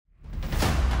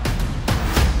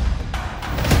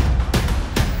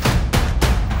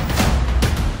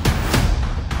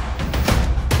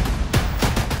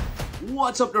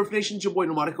What's up, Nerf Nation? It's your boy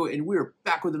Nomadico, and we're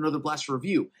back with another blaster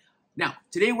review. Now,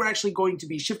 today we're actually going to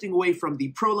be shifting away from the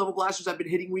pro-level blasters I've been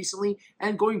hitting recently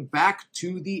and going back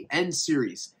to the N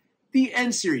series. The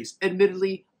N series,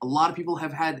 admittedly, a lot of people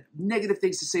have had negative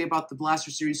things to say about the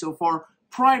blaster series so far,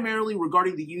 primarily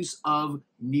regarding the use of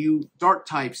new dart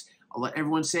types.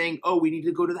 Everyone's saying, oh, we need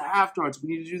to go to the half darts, we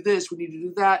need to do this, we need to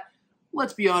do that.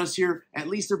 Let's be honest here, at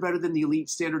least they're better than the elite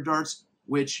standard darts,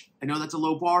 which I know that's a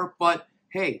low bar, but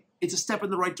hey, it's a step in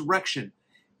the right direction.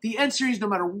 The N series, no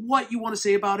matter what you want to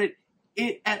say about it,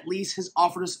 it at least has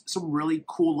offered us some really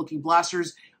cool looking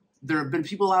blasters. There have been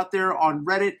people out there on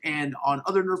Reddit and on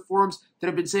other Nerf forums that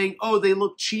have been saying, oh, they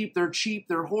look cheap,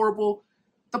 they're horrible.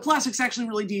 The plastic's actually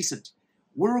really decent.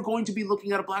 We're going to be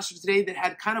looking at a blaster today that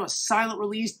had kind of a silent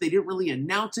release. They didn't really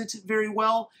announce it very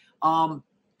well,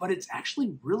 but it's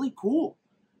actually really cool.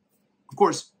 Of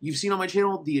course, you've seen on my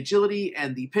channel the agility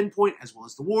and the pinpoint as well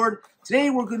as the ward. Today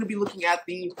we're going to be looking at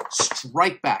the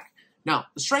Strikeback. Now,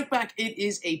 the Strikeback, it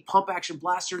is a pump action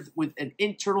blaster with an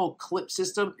internal clip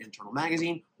system, internal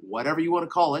magazine, whatever you want to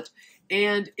call it.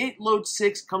 And it loads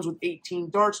 6, comes with 18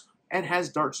 darts, and has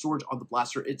dart storage on the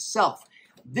blaster itself.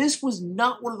 This was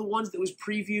not one of the ones that was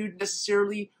previewed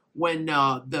necessarily when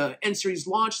the N series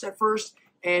launched at first,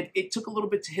 and it took a little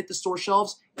bit to hit the store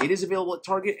shelves. It is available at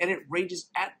Target, and it ranges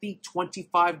at the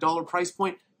 $25 price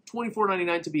point,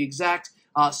 $24.99 to be exact.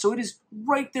 So it is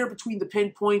right there between the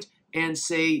pinpoint and,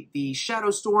 say, the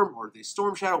Shadow Storm or the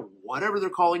Storm Shadow, whatever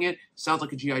they're calling it. Sounds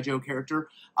like a G.I. Joe character.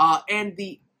 And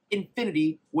the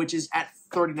Infinity, which is at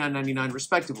 $39.99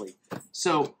 respectively.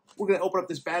 So we're going to open up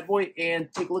this bad boy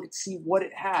and take a look to see what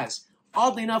it has.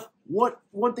 Oddly enough,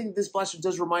 one thing this blaster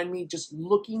does remind me, just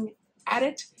looking at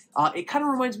it, it kind of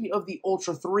reminds me of the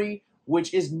Ultra 3,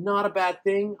 which is not a bad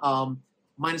thing,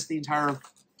 minus the entire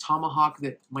tomahawk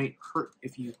that might hurt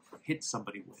if you hit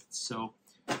somebody with. So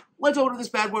let's open this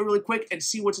bad boy really quick and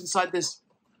see what's inside this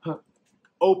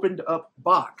opened up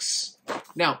box.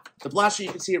 Now, the blaster, you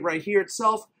can see it right here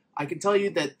itself. I can tell you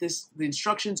that the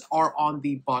instructions are on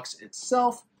the box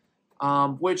itself,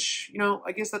 which, you know,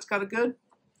 I guess that's kind of good.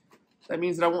 That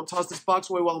means that I won't toss this box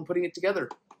away while I'm putting it together.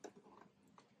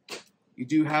 You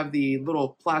do have the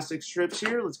little plastic strips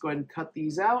here. Let's go ahead and cut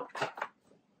these out.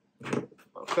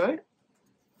 Okay.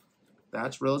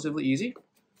 That's relatively easy.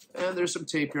 And there's some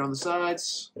tape here on the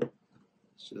sides.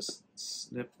 Let's just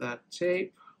snip that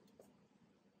tape.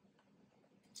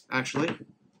 Actually,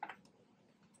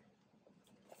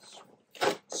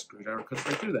 screwdriver cuts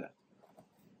right through that.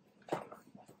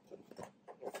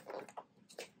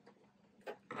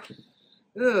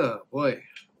 Oh, boy.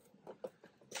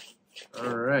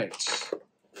 All right.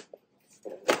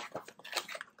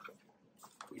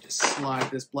 We just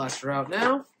slide this blaster out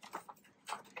now.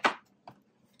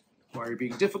 Why are you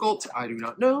being difficult? I do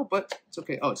not know, but it's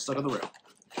okay. Oh, it's stuck on the rail.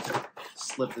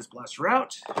 Slip this blaster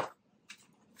out.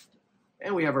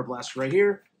 And we have our blaster right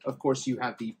here. Of course, you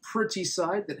have the pretty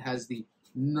side that has the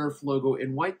Nerf logo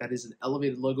in white. That is an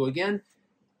elevated logo again.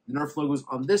 The Nerf logo is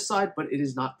on this side, but it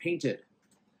is not painted.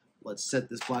 Let's set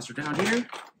this blaster down here.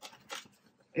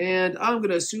 And I'm going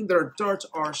to assume that our darts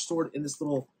are stored in this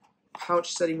little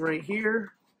pouch setting right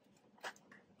here.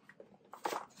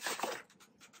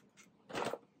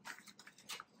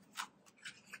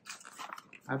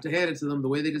 I have to hand it to them. The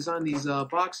way they design these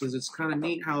boxes, it's kind of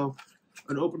neat how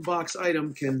an open box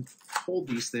item can hold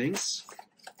these things.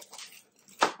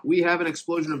 We have an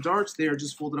explosion of darts. They are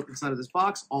just folded up inside of this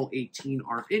box. All 18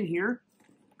 are in here.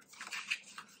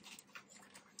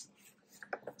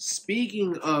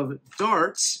 Speaking of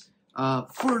darts,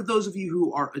 for those of you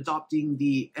who are adopting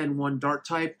the N1 dart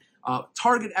type,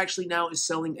 Target actually now is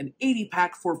selling an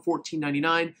 80-pack for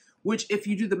 $14.99, which, if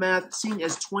you do the math, seeing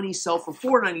as 20 sell for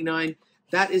 $4.99,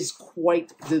 that is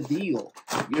quite the deal.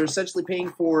 You're essentially paying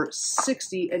for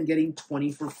 60 and getting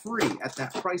 20 for free at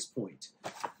that price point.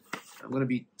 I'm going to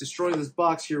be destroying this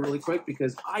box here really quick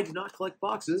because I do not collect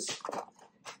boxes.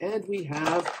 And we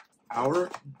have our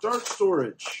dart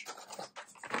storage.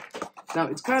 Now,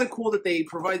 it's kind of cool that they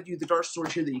provide you the dart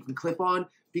storage here that you can clip on,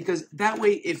 because that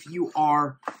way, if you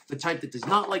are the type that does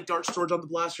not like dart storage on the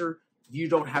blaster, you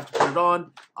don't have to put it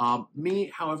on. Me,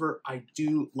 however, I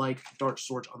do like dart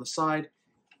storage on the side,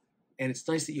 and it's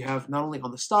nice that you have not only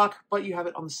on the stock, but you have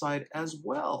it on the side as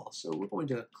well. So we're going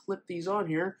to clip these on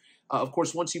here. Of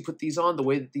course, once you put these on, the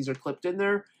way that these are clipped in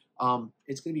there,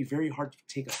 it's going to be very hard to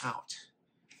take them out.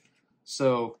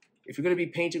 So if you're going to be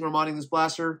painting or modding this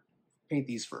blaster, paint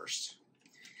these first.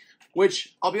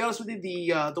 Which, I'll be honest with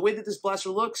you, the way that this blaster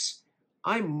looks,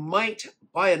 I might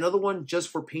buy another one just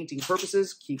for painting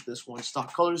purposes. Keep this one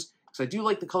stock colors, because I do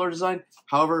like the color design.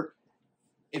 However,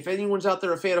 if anyone's out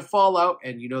there a fan of Fallout,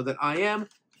 and you know that I am,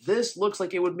 this looks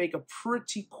like it would make a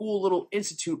pretty cool little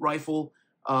Institute rifle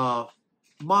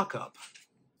mock-up.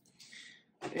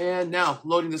 And now,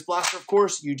 loading this blaster, of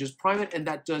course, you just prime it, and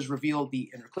that does reveal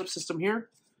the inner clip system here.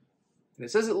 And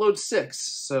it says it loads 6,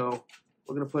 so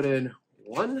we're going to put in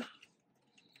 1.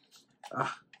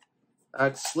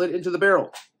 That slid into the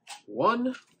barrel.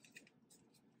 1,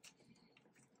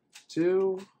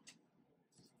 2,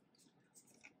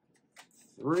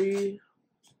 3,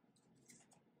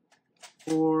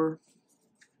 4,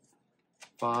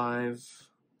 5,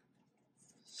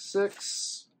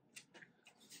 6.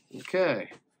 Okay.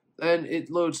 Then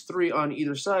it loads 3 on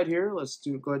either side here. Let's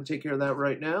go ahead and take care of that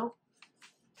right now.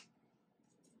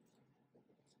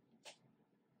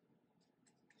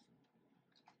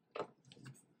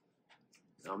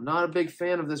 Now, I'm not a big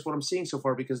fan of this, what I'm seeing so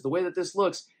far, because the way that this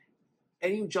looks,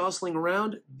 any jostling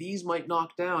around, these might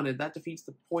knock down, and that defeats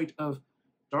the point of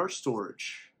dart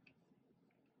storage.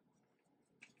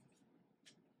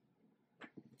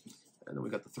 And then we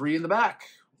got the 3 in the back,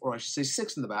 or I should say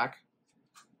 6 in the back.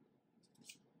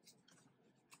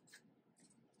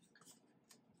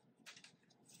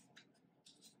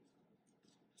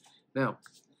 Now,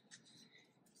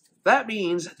 that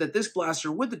means that this blaster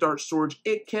with the dart storage,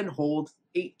 it can hold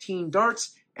 18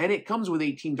 darts, and it comes with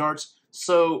 18 darts,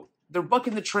 so they're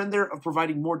bucking the trend there of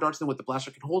providing more darts than what the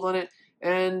blaster can hold on it,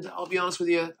 and I'll be honest with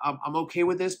you, I'm okay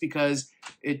with this because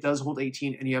it does hold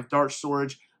 18 and you have dart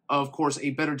storage. Of course,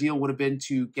 a better deal would have been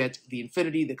to get the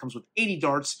Infinity that comes with 80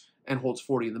 darts and holds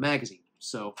 40 in the magazine.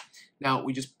 So now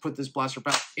we just put this blaster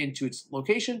back into its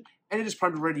location, and it is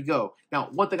primed and ready to go. Now,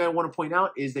 one thing I want to point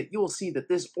out is that you will see that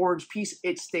this orange piece,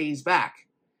 it stays back.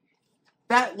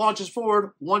 That launches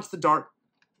forward once the dart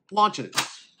launches.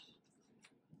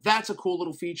 That's a cool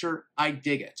little feature. I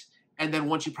dig it. And then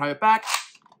once you prime it back,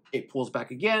 it pulls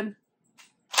back again,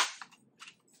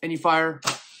 and you fire,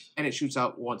 and it shoots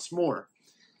out once more.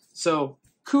 So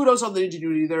kudos on the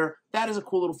ingenuity there. That is a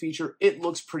cool little feature. It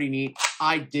looks pretty neat.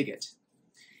 I dig it.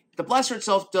 The blaster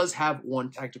itself does have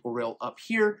one tactical rail up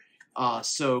here.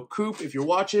 So Coop, if you're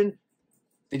watching,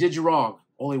 they did you wrong.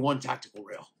 Only one tactical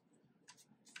rail.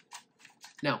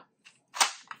 Now,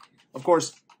 of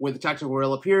course, with the tactical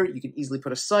rail up here, you can easily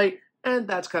put a sight, and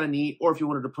that's kind of neat. Or if you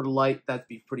wanted to put a light, that'd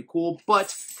be pretty cool.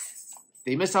 But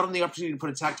they missed out on the opportunity to put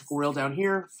a tactical rail down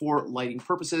here for lighting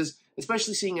purposes,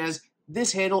 especially seeing as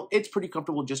this handle, it's pretty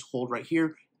comfortable. Just hold right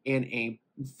here and aim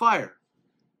and fire.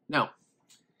 Now,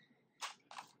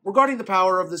 regarding the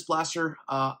power of this blaster,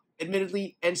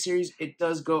 admittedly, N series, it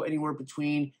does go anywhere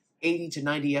between 80 to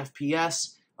 90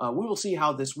 FPS. We will see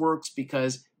how this works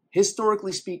because,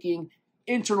 historically speaking,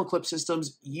 internal clip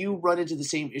systems, you run into the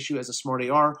same issue as a Smart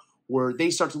AR, where they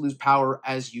start to lose power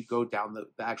as you go down the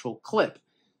actual clip.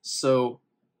 So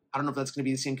I don't know if that's going to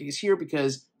be the same case here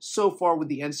because so far with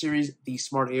the N series, the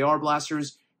Smart AR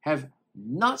blasters have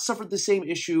not suffered the same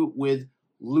issue with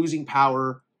losing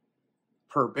power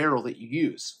per barrel that you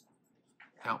use.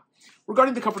 Now,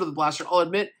 regarding the comfort of the blaster, I'll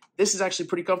admit this is actually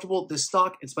pretty comfortable. This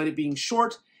stock, in spite of being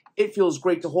short, it feels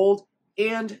great to hold.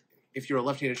 And if you're a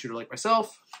left-handed shooter like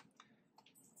myself,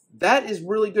 that is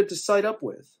really good to sight up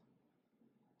with.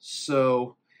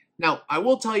 So now I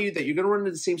will tell you that you're going to run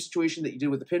into the same situation that you did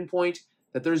with the pinpoint,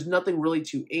 that there's nothing really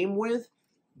to aim with.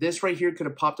 This right here could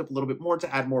have popped up a little bit more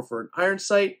to add more for an iron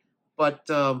sight, but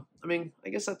I mean, I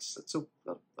guess that's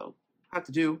I'll have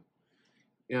to do.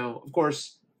 You know, of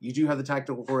course, you do have the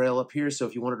tactical rail up here, so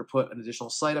if you wanted to put an additional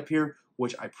sight up here,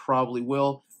 which I probably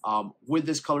will, with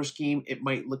this color scheme, it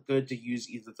might look good to use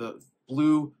either the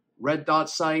blue red dot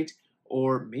sight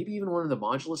or maybe even one of the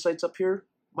modular sights up here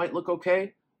might look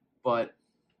okay. But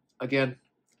again,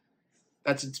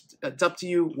 it's up to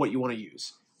you what you want to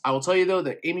use. I will tell you though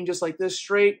that aiming just like this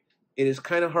straight, it is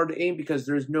kind of hard to aim because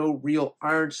there's no real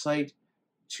iron sight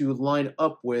to line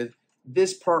up with.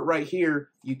 This part right here,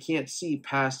 you can't see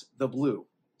past the blue.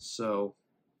 So,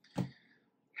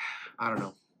 I don't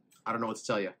know. I don't know what to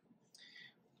tell you.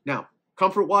 Now,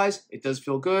 comfort-wise, it does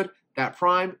feel good. That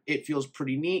prime, it feels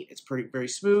pretty neat. It's very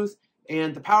smooth.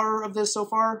 And the power of this so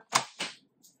far,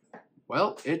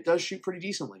 well, it does shoot pretty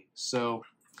decently. So,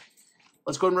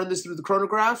 let's go and run this through the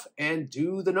chronograph and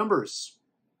do the numbers.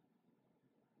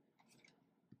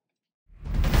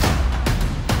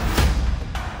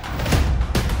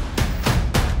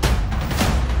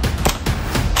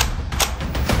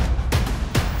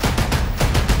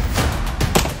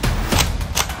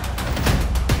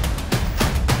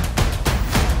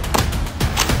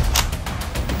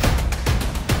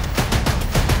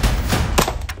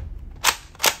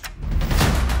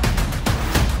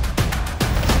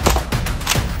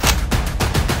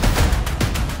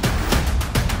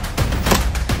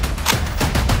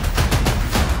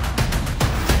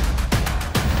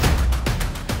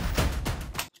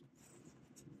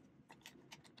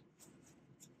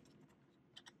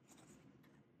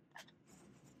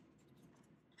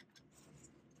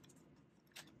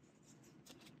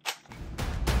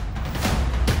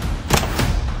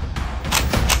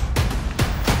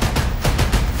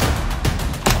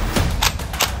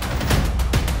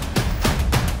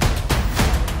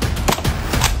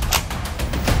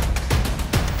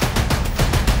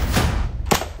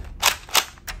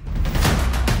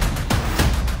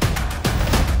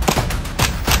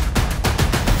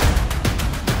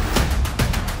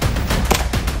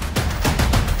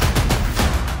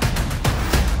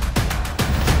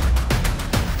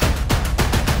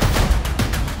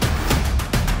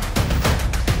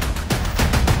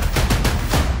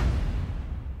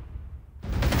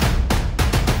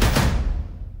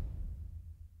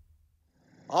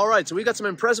 All right, so we got some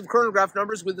impressive chronograph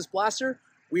numbers with this blaster.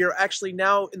 We are actually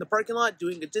now in the parking lot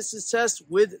doing a distance test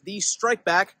with the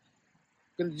Strikeback.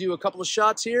 Going to do a couple of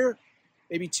shots here,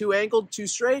 maybe 2 angled, 2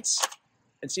 straights,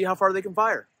 and see how far they can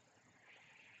fire.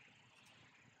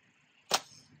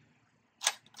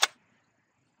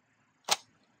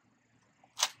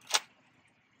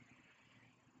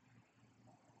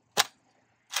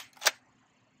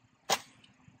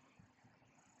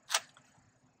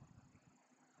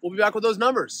 We'll be back with those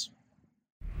numbers.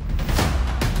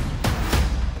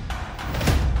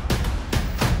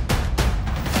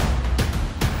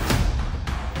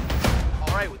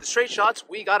 All right, with the straight shots,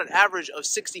 we got an average of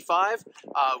 65.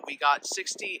 We got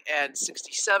 60 and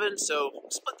 67, so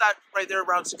split that right there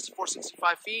around 64,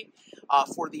 65 feet.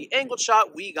 For the angled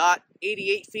shot, we got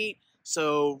 88 feet,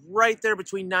 so right there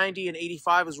between 90 and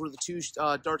 85 is where the 2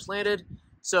 darts landed.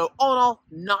 So all in all,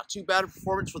 not too bad a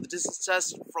performance for the distance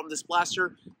test from this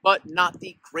blaster, but not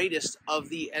the greatest of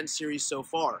the N series so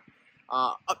far.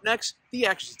 Up next, the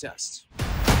accuracy test.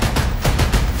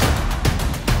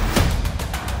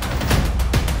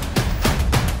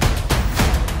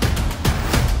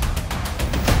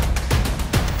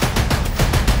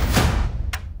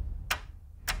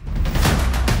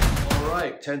 All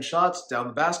right, 10 shots down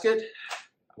the basket.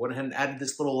 I went ahead and added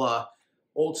this little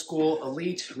old school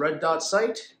elite red dot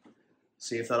sight.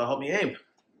 See if that'll help me aim.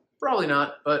 Probably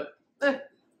not, but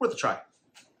worth a try.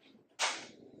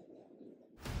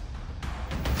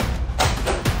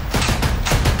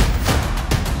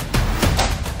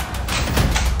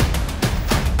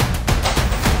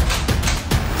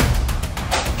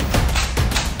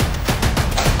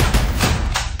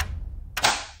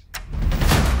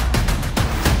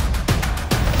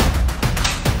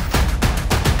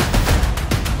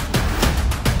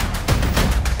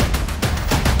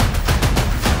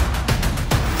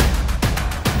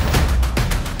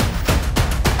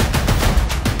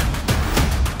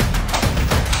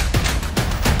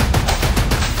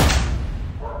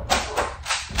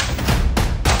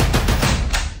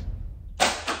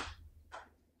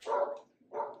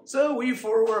 So we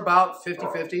were about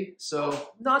 50-50,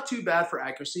 so not too bad for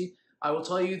accuracy. I will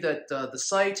tell you that the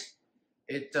sight,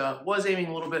 it was aiming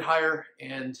a little bit higher,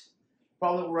 and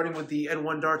problem we're running with the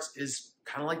N1 darts is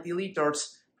kind of like the elite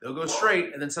darts. They'll go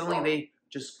straight, and then suddenly they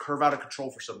just curve out of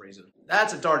control for some reason.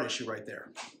 That's a dart issue right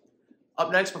there. Up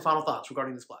next, my final thoughts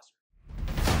regarding this blaster.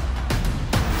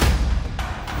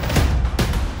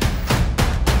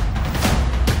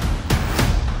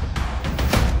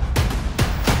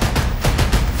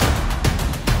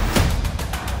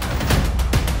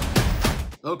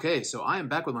 Okay, so I am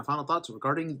back with my final thoughts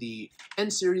regarding the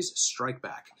N-Series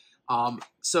Strikeback.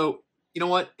 So, you know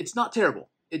what? It's not terrible.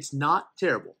 It's not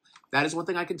terrible. That is one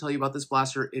thing I can tell you about this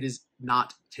blaster. It is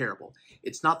not terrible.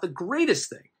 It's not the greatest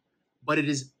thing, but it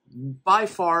is by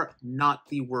far not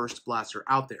the worst blaster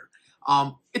out there.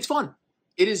 It's fun.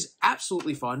 It is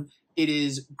absolutely fun. It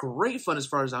is great fun as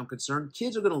far as I'm concerned.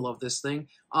 Kids are going to love this thing,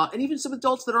 and even some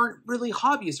adults that aren't really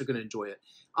hobbyists are going to enjoy it.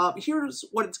 Here's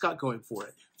what it's got going for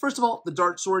it. First of all, the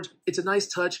dart storage, it's a nice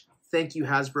touch. Thank you,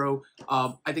 Hasbro.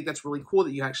 I think that's really cool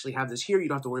that you actually have this here. You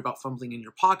don't have to worry about fumbling in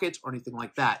your pockets or anything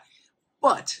like that.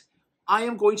 But I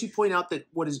am going to point out that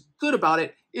what is good about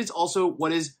it is also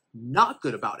what is not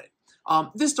good about it.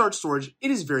 This dart storage,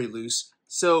 it is very loose.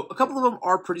 So a couple of them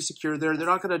are pretty secure there. They're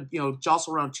not going to,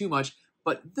 jostle around too much.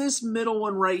 But this middle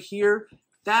one right here,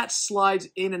 that slides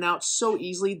in and out so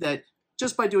easily that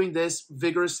just by doing this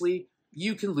vigorously,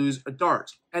 you can lose a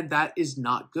dart. And that is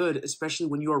not good, especially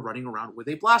when you are running around with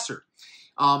a blaster.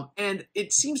 And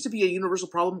it seems to be a universal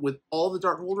problem with all the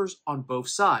dart holders on both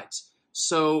sides.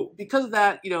 So because of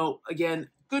that, again,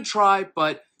 good try,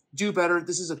 but do better.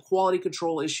 This is a quality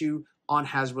control issue on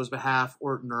Hasbro's behalf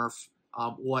or Nerf,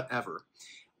 whatever.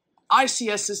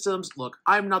 ICS systems, look,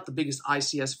 I'm not the biggest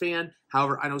ICS fan.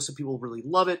 However, I know some people really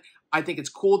love it. I think it's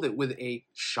cool that with a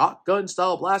shotgun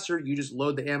style blaster, you just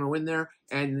load the ammo in there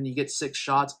and then you get 6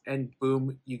 shots and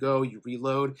boom, you go, you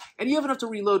reload. And you have enough to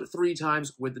reload 3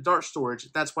 times with the dart storage.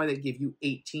 That's why they give you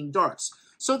 18 darts.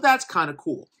 So that's kind of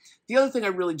cool. The other thing I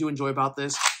really do enjoy about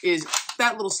this is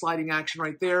that little sliding action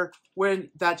right there when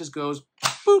that just goes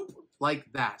boop like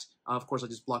that. Of course, I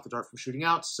just blocked the dart from shooting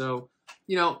out. So,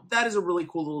 that is a really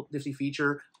cool little nifty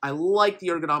feature. I like the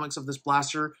ergonomics of this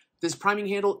blaster. This priming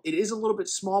handle, it is a little bit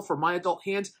small for my adult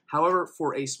hands. However,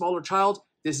 for a smaller child,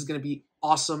 this is going to be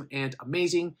awesome and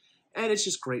amazing. And it's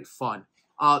just great fun.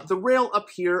 The rail up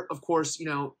here, of course,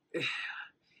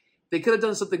 they could have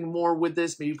done something more with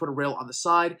this. Maybe put a rail on the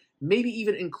side. Maybe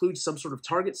even include some sort of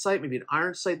target sight, maybe an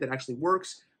iron sight that actually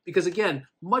works. Because again,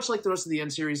 much like the rest of the N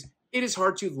series, it is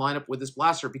hard to line up with this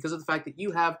blaster because of the fact that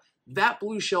you have that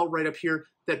blue shell right up here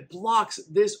that blocks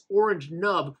this orange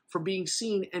nub from being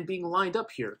seen and being lined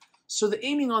up here. So the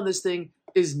aiming on this thing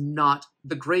is not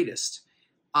the greatest.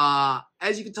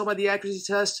 As you can tell by the accuracy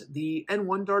test, the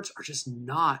N1 darts are just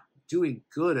not doing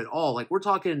good at all. Like, we're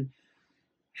talking,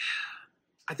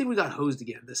 I think we got hosed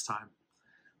again this time.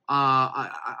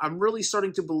 I'm really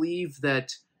starting to believe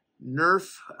that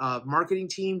Nerf marketing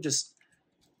team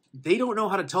they don't know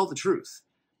how to tell the truth.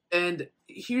 And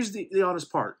here's the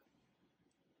honest part.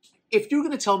 If you're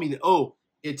going to tell me that, oh,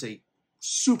 it's a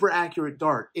super accurate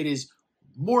dart, it is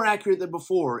more accurate than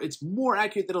before, it's more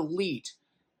accurate than Elite,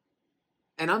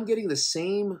 and I'm getting the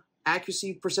same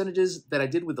accuracy percentages that I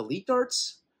did with Elite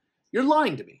darts, you're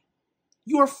lying to me.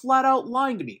 You are flat out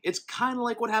lying to me. It's kind of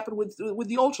like what happened with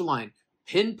the Ultraline.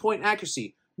 Pinpoint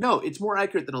accuracy. No, it's more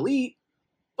accurate than Elite,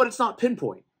 but it's not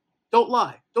pinpoint. Don't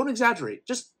lie. Don't exaggerate.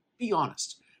 Just be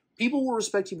honest. People will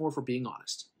respect you more for being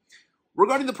honest.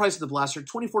 Regarding the price of the blaster,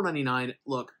 $24.99.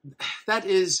 Look, that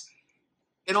is,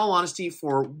 in all honesty,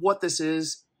 for what this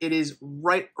is, it is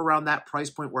right around that price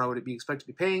point where I would be expected to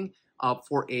be paying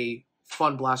for a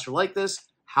fun blaster like this.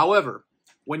 However,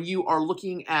 when you are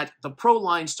looking at the Pro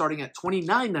line starting at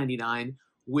 $29.99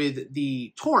 with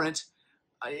the Torrent,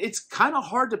 it's kind of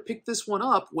hard to pick this one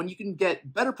up when you can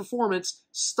get better performance,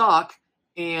 stock,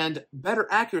 and better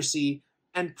accuracy,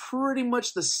 and pretty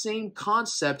much the same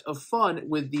concept of fun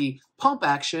with the pump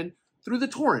action through the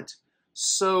Torrent.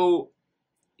 So,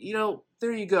 you know,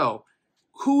 there you go.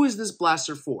 Who is this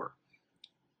blaster for?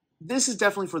 This is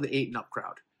definitely for the 8 and up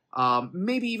crowd.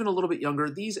 Maybe even a little bit younger.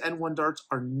 These N1 darts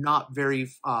are not very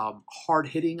hard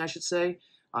hitting, I should say.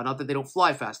 Not that they don't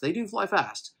fly fast. They do fly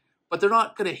fast, but they're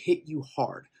not going to hit you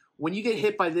hard. When you get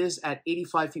hit by this at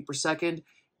 85 feet per second,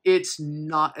 it's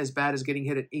not as bad as getting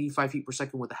hit at 85 feet per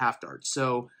second with a half dart.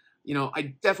 So, you know,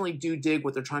 I definitely do dig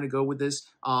what they're trying to go with this.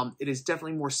 It is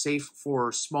definitely more safe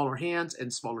for smaller hands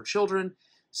and smaller children.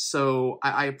 So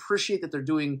I appreciate that they're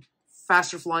doing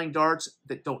faster flying darts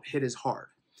that don't hit as hard.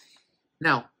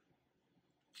 Now,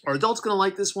 are adults going to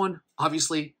like this one?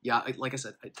 Obviously, yeah, like I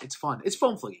said, it's fun. It's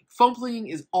foam flinging. Foam flinging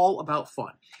is all about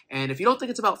fun. And if you don't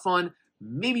think it's about fun,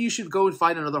 maybe you should go and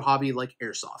find another hobby like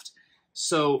airsoft.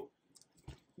 So,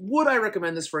 would I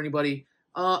recommend this for anybody?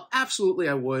 Absolutely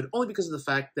I would, only because of the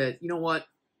fact that, you know what,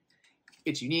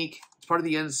 it's unique, it's part of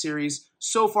the N series.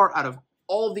 So far, out of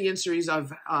all of the N series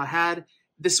I've had,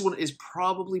 this one is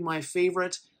probably my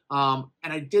favorite, and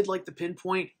I did like the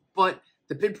pinpoint, but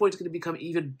the pinpoint is going to become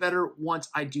even better once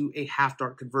I do a half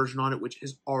dart conversion on it, which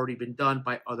has already been done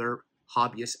by other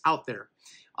hobbyists out there.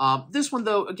 This one,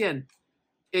 though, again,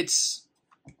 it's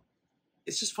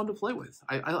just fun to play with.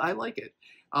 I like it.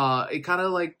 It kind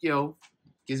of like, you know,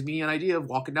 gives me an idea of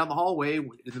walking down the hallway in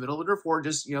the middle of a Nerf war,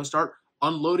 just, you know, start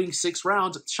unloading 6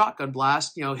 rounds, shotgun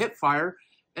blast, you know, hip fire,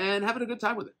 and having a good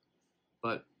time with it.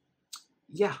 But,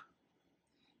 yeah.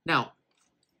 Now,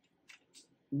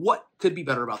 what could be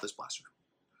better about this blaster?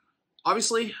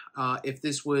 Obviously, if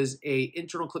this was a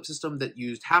internal clip system that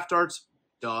used half darts,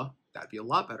 that'd be a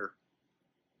lot better.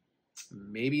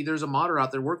 Maybe there's a modder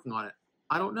out there working on it.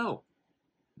 I don't know.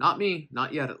 Not me,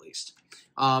 not yet at least.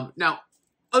 Now,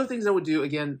 other things I would do,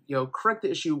 again, you know, correct the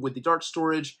issue with the dart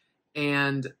storage,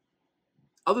 and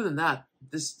other than that,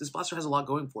 this blaster has a lot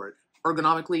going for it.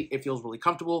 Ergonomically, it feels really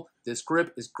comfortable. This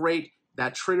grip is great.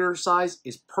 That trigger size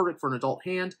is perfect for an adult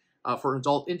hand, for an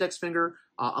adult index finger.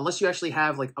 Unless you actually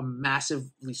have like a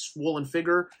massively swollen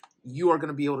finger, you are going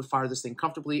to be able to fire this thing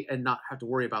comfortably and not have to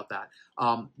worry about that.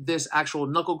 This actual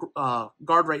knuckle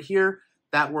guard right here,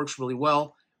 that works really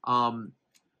well.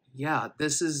 Yeah,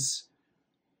 this is,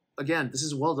 again, this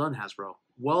is well done, Hasbro.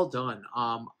 Well done.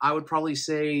 I would probably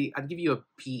say I'd give you a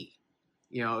B,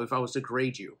 you know, if I was to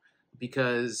grade you,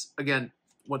 because again,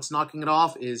 what's knocking it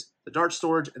off is the dart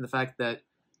storage and the fact that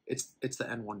it's the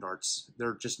N1 darts.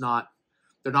 They're just not,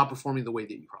 they're not performing the way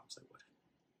that you promised they would.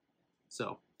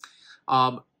 So,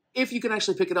 if you can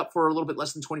actually pick it up for a little bit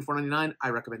less than $24.99, I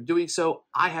recommend doing so.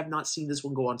 I have not seen this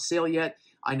one go on sale yet.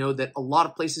 I know that a lot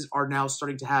of places are now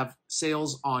starting to have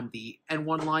sales on the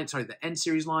N1 line, sorry, the N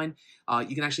series line.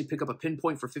 You can actually pick up a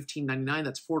pinpoint for $15.99.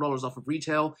 That's $4 off of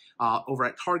retail over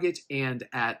at Target and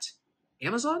at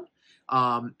Amazon.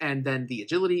 And then the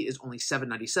agility is only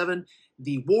 $7.97.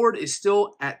 The ward is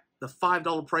still at the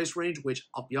 $5 price range, which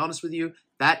I'll be honest with you,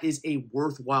 that is a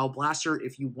worthwhile blaster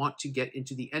if you want to get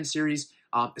into the N series,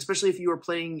 especially if you are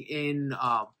playing in,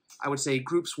 I would say,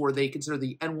 groups where they consider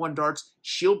the N1 darts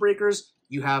shield breakers.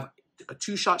 You have a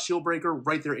 2-shot shield breaker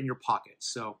right there in your pocket.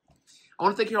 So I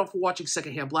want to thank you all for watching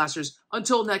Secondhand Blasters.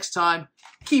 Until next time,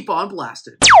 keep on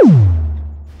blasting.